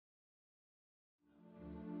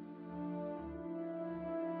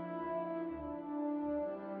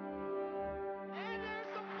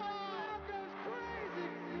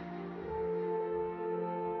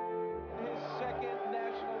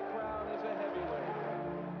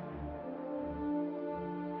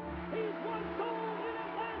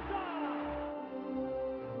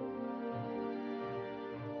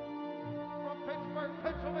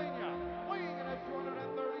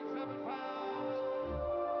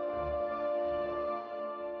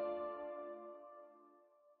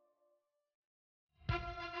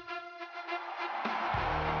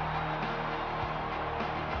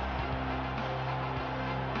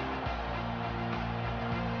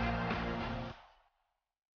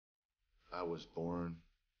I was born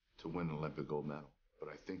to win an Olympic gold medal, but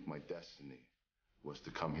I think my destiny was to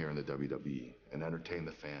come here in the WWE and entertain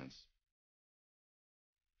the fans.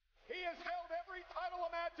 He has held every title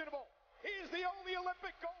imaginable. He is the only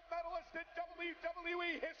Olympic gold medalist in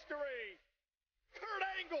WWE history. Kurt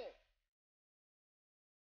Angle.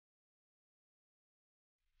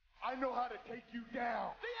 I know how to take you down.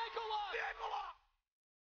 The ankle lock. The ankle lock.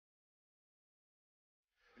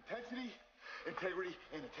 Intensity, integrity,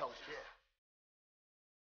 and intelligence. Yeah.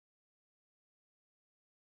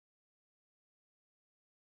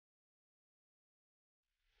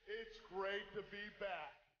 It's great to be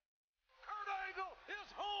back. Kurt Angle is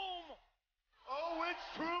home. Oh, it's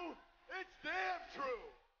true. It's damn true.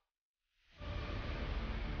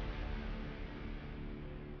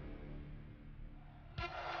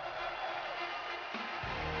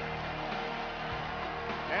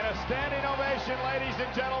 And a standing ovation, ladies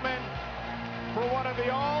and gentlemen, for one of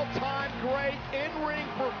the all-time great in-ring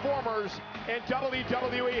performers in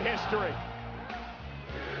WWE history.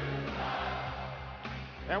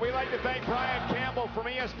 And we'd like to thank Brian Campbell from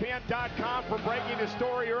ESPN.com for breaking the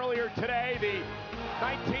story earlier today. The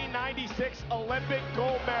 1996 Olympic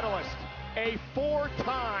gold medalist, a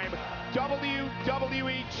four-time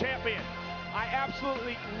WWE champion. I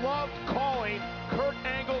absolutely loved calling Kurt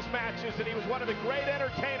Angle's matches, and he was one of the great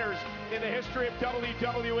entertainers in the history of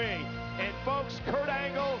WWE. And folks, Kurt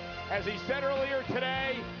Angle, as he said earlier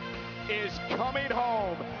today, is coming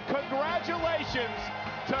home. Congratulations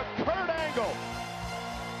to Kurt Angle.